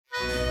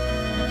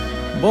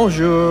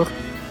Bonjour,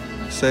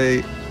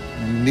 c'est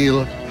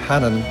Neil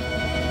Hannon.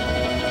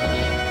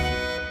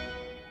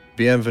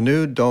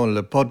 Bienvenue dans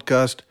le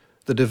podcast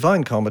The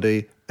Divine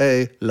Comedy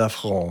et la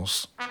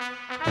France.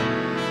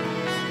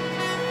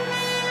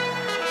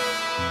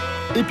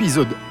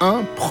 Épisode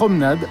 1,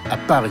 Promenade à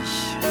Paris.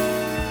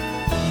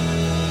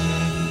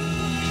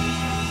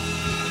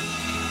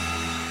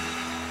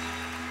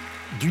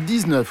 Du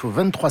 19 au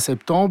 23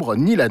 septembre,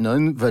 Neil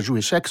Hannon va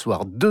jouer chaque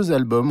soir 2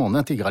 albums en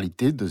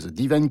intégralité de The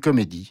Divine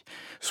Comedy,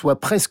 soit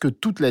presque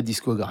toute la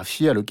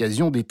discographie à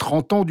l'occasion des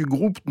 30 ans du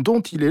groupe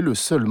dont il est le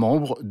seul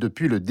membre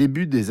depuis le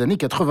début des années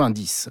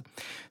 90.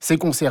 Ces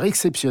concerts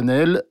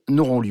exceptionnels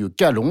n'auront lieu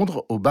qu'à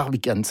Londres, au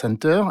Barbican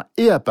Center,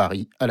 et à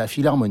Paris, à la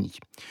Philharmonie.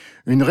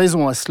 Une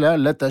raison à cela,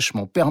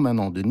 l'attachement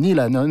permanent de Neil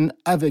Hannon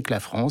avec la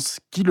France,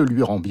 qui le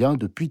lui rend bien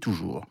depuis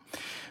toujours.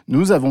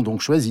 Nous avons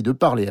donc choisi de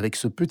parler avec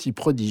ce petit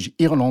prodige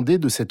irlandais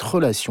de cette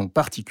relation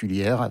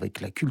particulière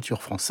avec la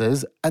culture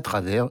française à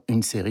travers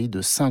une série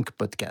de 5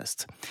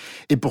 podcasts.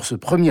 Et pour ce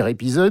premier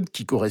épisode,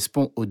 qui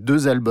correspond aux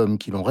 2 albums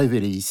qui l'ont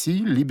révélé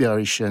ici,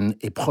 Liberation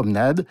et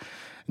Promenade,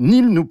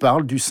 Neil nous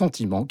parle du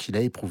sentiment qu'il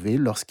a éprouvé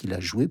lorsqu'il a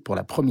joué pour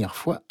la première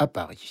fois à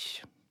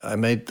Paris. I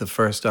made the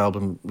first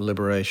album,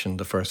 Liberation,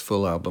 the first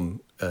full album,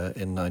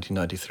 in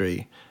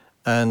 1993.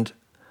 And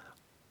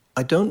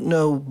I don't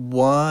know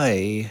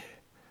why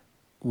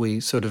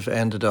we sort of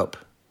ended up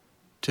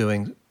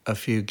doing a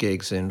few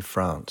gigs in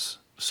France,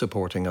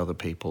 supporting other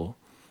people,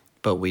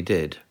 but we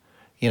did.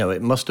 You know,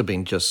 it must have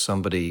been just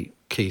somebody,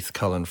 Keith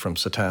Cullen from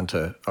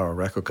Setanta, our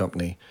record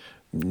company,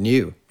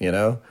 knew, you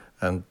know,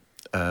 and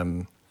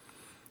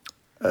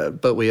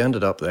but we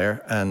ended up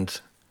there, and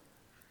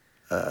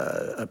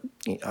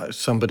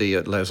somebody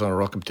at Les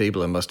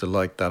Inrockable must have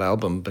liked that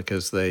album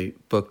because they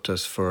booked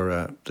us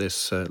for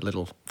this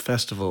little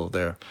festival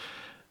there,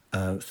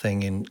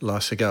 thing in La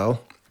Cigale.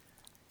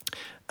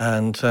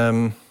 And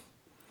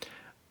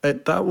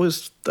that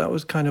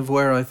was kind of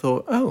where I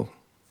thought, well,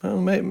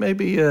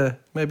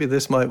 maybe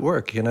this might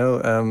work, you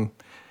know.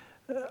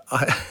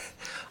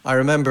 I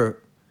remember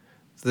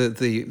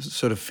the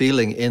sort of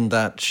feeling in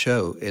that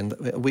show.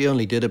 We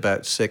only did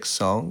about 6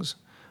 songs,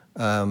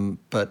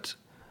 but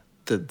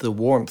the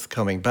warmth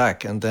coming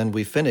back, and then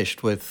we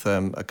finished with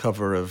a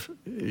cover of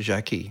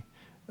Jackie,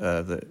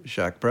 the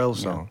Jacques Brel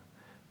song,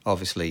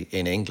 obviously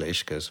in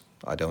English because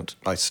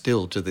I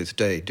still to this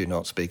day do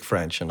not speak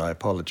French, and I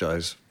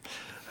apologize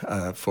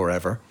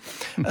forever.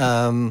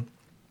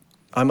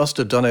 I must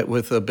have done it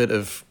with a bit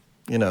of,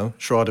 you know,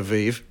 joie de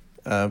vivre,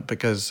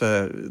 because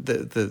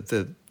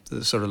the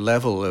sort of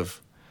level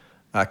of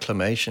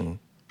acclamation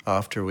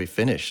after we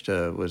finished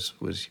was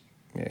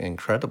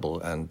incredible.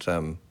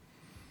 And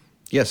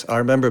yes, I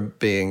remember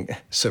being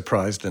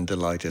surprised and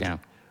delighted,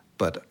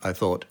 but I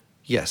thought,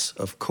 yes,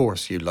 of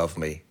course you love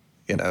me.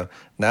 You know,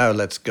 now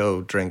let's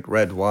go drink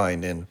red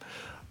wine in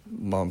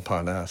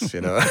Montparnasse,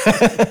 you know.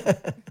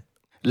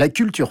 La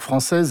culture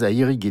française a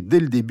irrigué dès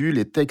le début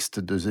les textes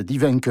de The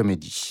Divine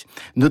Comedy,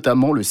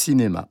 notamment le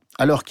cinéma.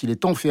 Alors qu'il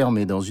est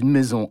enfermé dans une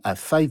maison à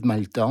 5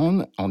 Mile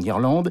Town, en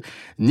Irlande,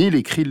 Neil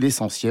écrit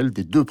l'essentiel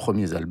des 2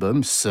 premiers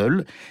albums,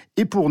 seul,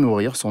 et pour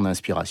nourrir son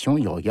inspiration,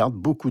 il regarde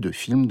beaucoup de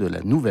films de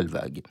la Nouvelle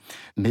Vague.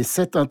 Mais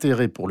cet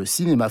intérêt pour le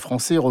cinéma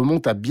français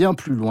remonte à bien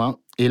plus loin,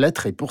 et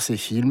l'attrait pour ces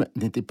films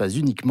n'était pas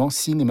uniquement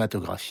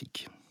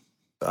cinématographique.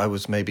 I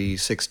was maybe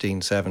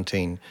 16,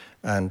 17,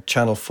 and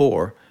Channel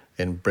 4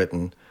 in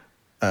Britain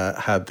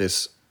had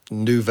this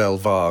Nouvelle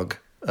Vague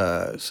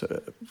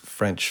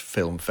French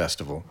film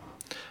festival.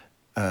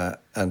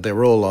 And they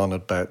were all on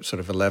at about sort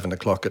of 11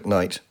 o'clock at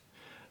night,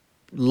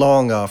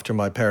 long after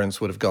my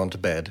parents would have gone to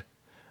bed.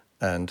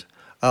 And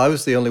I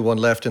was the only one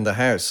left in the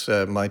house.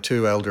 My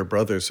 2 elder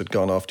brothers had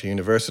gone off to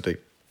university.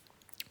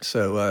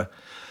 So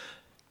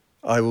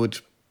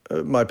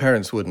my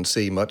parents wouldn't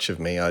see much of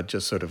me. I'd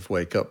just sort of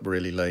wake up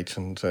really late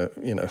and,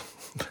 you know,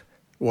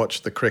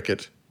 watch the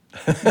cricket,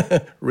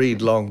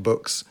 read long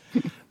books,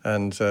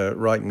 and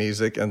write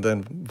music, and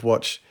then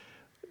watch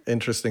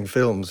interesting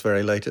films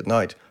very late at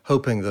night,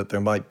 hoping that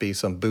there might be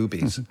some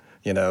boobies,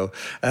 you know.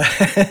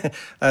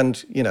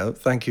 And, you know,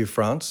 thank you,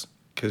 France,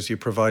 because you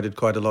provided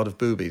quite a lot of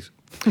boobies.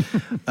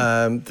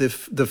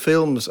 The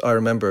films I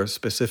remember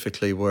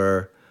specifically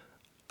were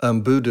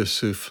Un bout de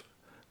souffle,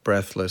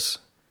 Breathless,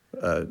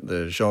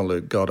 the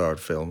Jean-Luc Godard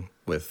film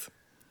with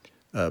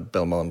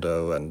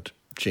Belmondo and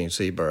Gene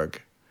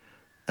Seberg,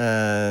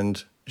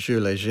 and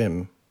Jules et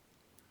Jim,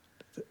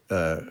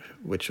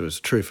 which was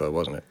Truffaut,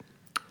 wasn't it?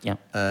 Yeah.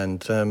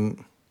 And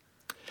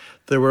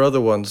there were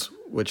other ones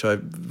which I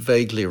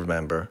vaguely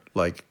remember,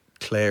 like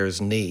Claire's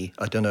Knee.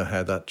 I don't know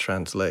how that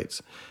translates.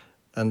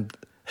 And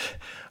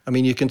I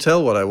mean, you can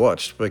tell what I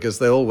watched because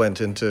they all went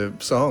into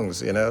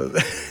songs, you know.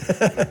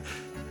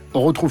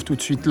 On retrouve tout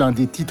de suite l'un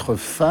des titres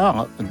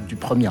phares du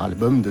premier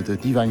album de The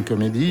Divine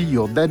Comedy,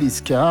 Your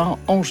Daddy's Car,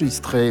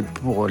 enregistré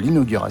pour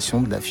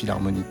l'inauguration de la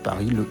Philharmonie de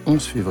Paris le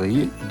 11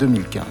 février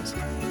 2015.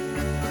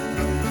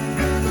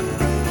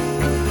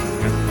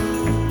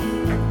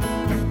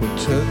 We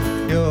took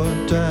your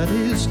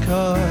daddy's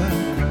car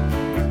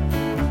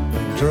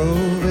and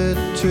drove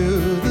it to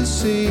the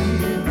sea.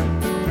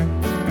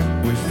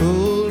 We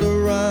fooled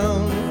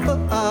around for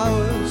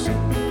hours,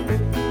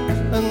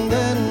 and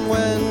then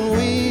when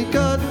we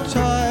got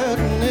tired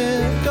and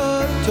it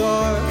got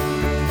dark,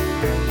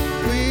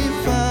 we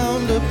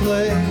found a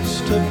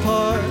place to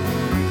park,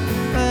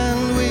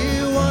 and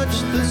we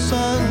watched the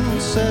sun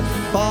set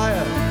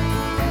fire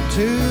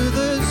to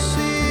the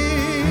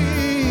sea.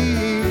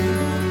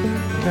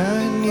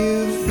 Can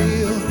you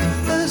feel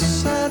the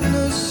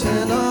sadness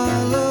in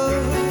our love?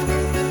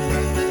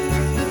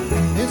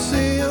 It's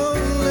the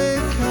only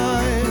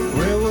kind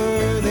we're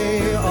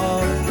worthy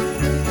of.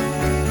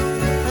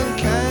 And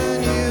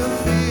can you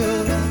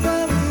feel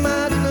the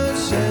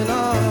madness in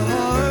our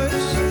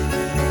hearts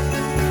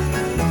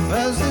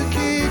as the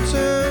key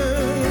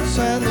turns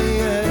and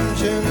the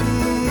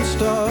engine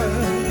starts?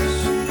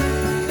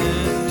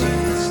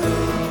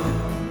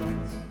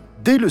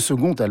 Dès le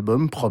second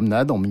album,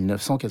 Promenade, en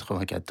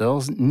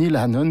 1994, Neil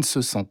Hannon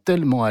se sent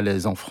tellement à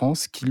l'aise en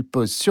France qu'il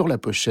pose sur la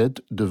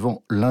pochette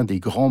devant l'un des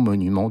grands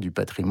monuments du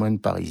patrimoine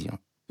parisien.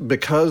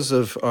 Because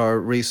of our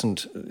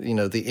recent,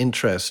 the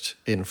interest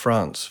in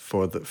France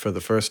for the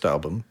first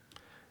album,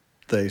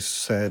 they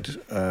said,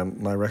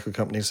 my record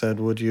company said,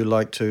 would you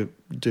like to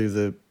do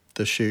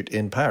the shoot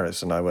in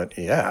Paris? And I went,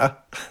 yeah,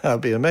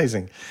 that'd be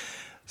amazing.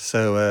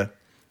 So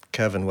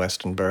Kevin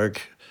Westenberg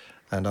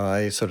and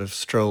I sort of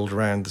strolled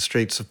around the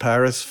streets of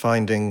Paris,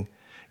 finding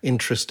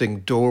interesting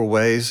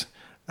doorways.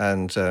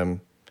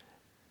 And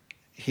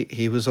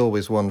he was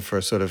always one for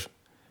sort of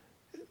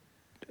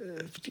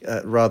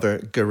rather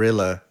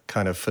guerrilla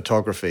kind of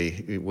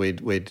photography. We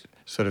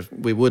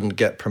wouldn't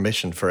get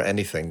permission for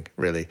anything,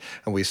 really.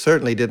 And we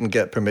certainly didn't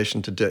get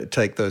permission to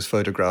take those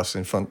photographs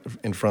in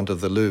front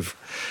of the Louvre.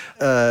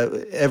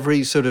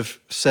 Every sort of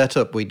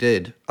setup we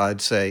did,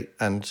 I'd say,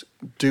 and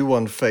do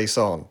one face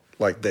on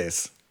like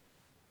this,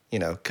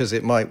 because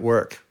it might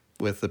work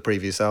with the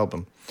previous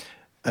album.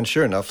 And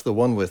sure enough, the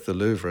one with the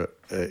Louvre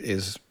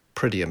is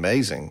pretty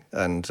amazing.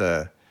 And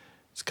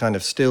it's kind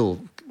of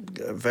still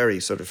a very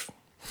sort of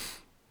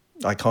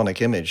iconic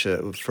image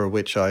for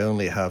which I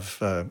only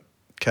have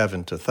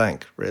Kevin to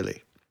thank,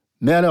 really.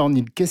 Mais alors,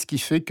 Neil, qu'est-ce qui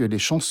fait que les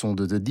chansons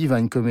de The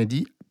Divine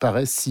Comedy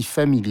paraissent si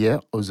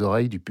familières aux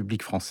oreilles du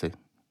public français?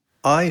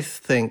 I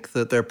think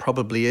that there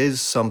probably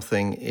is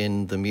something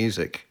in the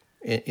music,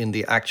 in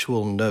the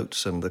actual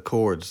notes and the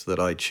chords that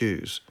I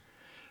choose.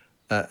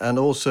 And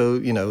also,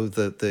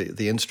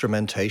 the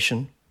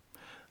instrumentation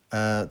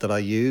that I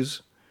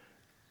use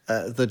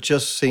that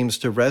just seems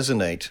to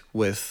resonate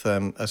with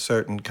a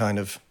certain kind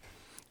of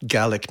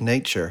Gallic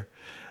nature.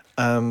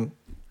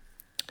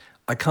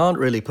 I can't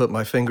really put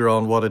my finger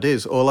on what it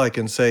is. All I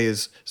can say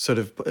is sort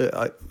of,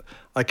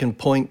 I can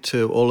point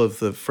to all of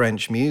the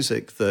French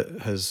music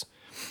that has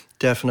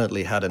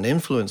definitely had an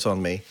influence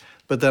on me.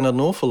 But then an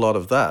awful lot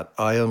of that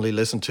I only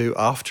listened to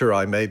after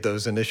I made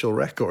those initial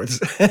records.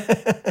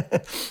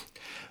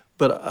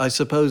 But I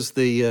suppose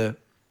the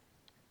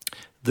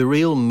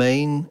real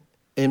main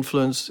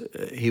influence,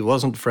 he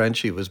wasn't French,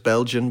 he was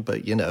Belgian,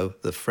 but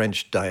the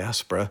French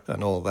diaspora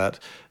and all that.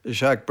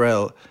 Jacques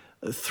Brel,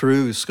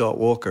 through Scott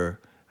Walker,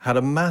 had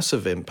a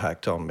massive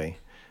impact on me.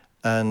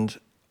 And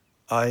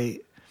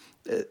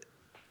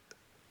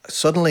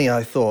suddenly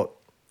I thought,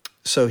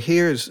 so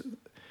here's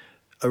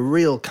a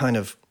real kind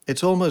of,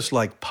 it's almost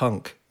like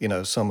punk,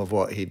 some of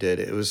what he did.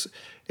 It was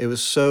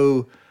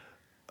so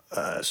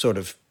sort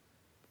of,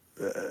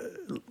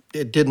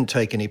 it didn't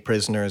take any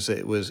prisoners.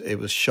 It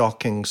was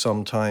shocking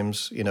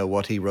sometimes,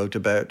 what he wrote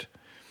about.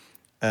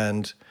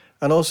 And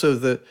also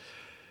the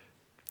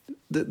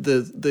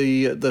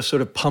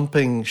sort of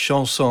pumping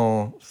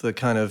chanson, the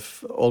kind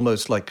of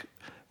almost like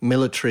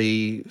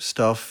military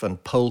stuff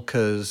and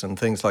polkas and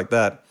things like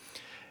that.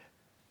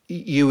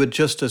 You would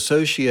just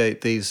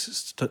associate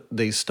these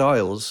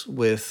styles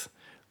with,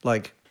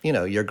 like,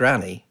 your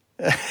granny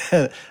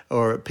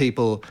or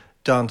people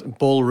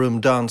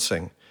ballroom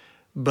dancing.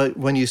 But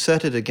when you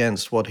set it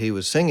against what he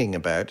was singing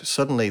about,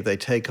 suddenly they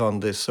take on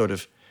this sort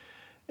of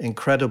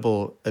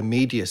incredible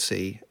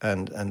immediacy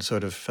and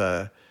sort of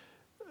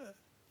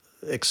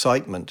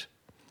excitement.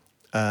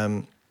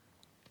 And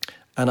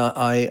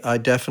I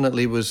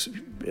definitely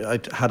I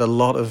had a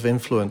lot of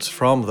influence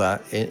from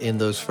that in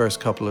those first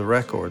couple of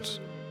records.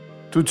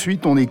 Tout de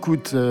suite, on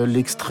écoute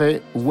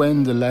l'extrait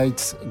When the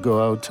Lights Go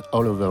Out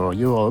All Over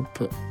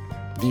Europe,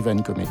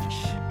 Divine Comedy.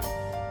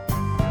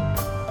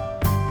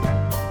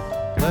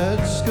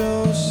 Let's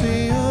go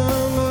see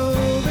a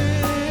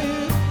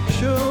movie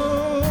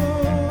show.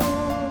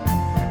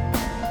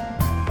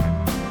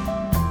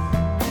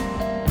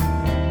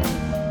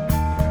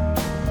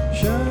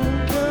 You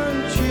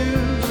can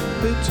choose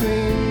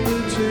between the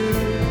two,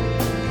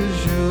 'cause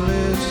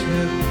Julie's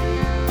hip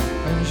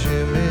and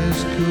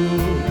Jimmy's cool.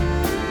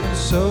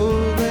 So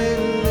they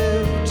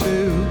live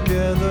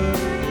together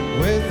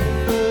with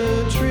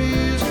the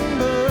trees and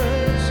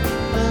birds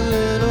and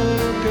little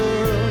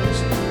girls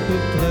who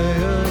play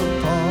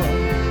upon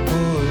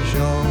poor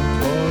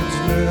Jean-Claude's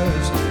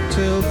nerves,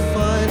 till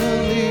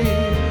finally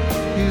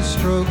he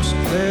strokes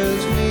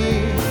Claire's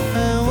knee,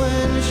 and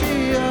when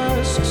she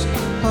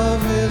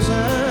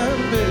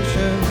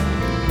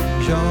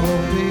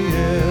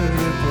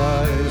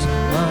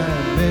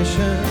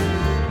salvation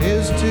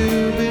is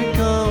to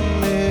become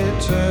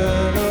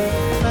eternal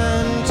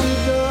and to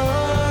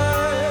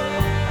die.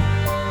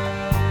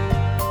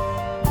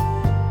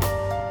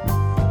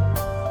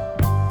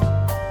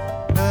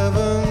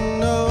 Heaven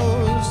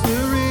knows the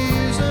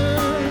reason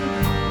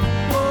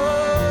why.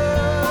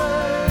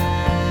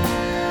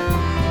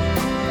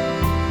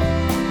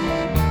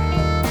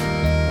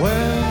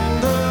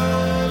 When the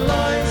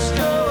lights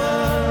go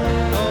out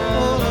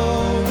all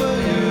over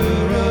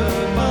Europe,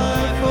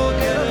 I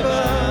forget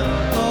about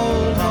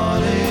old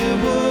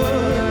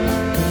Hollywood,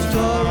 'cause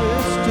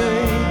Doris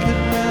Day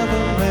could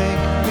never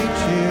make me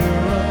cheer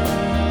up.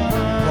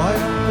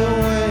 Wipe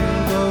away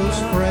those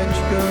French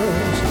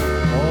girls,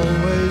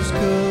 always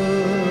good.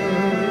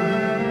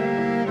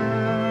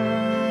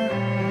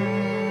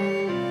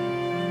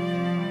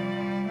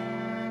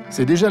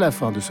 C'est déjà la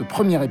fin de ce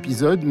premier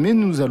épisode, mais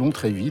nous allons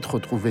très vite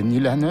retrouver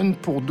Neil Hannon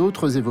pour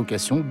d'autres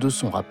évocations de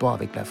son rapport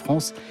avec la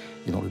France.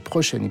 Et dans le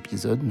prochain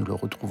épisode, nous le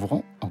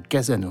retrouverons en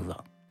Casanova.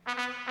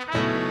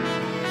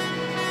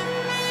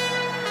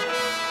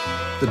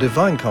 The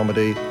Divine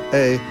Comedy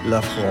et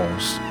la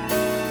France.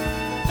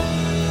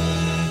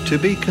 To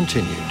be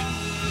continued.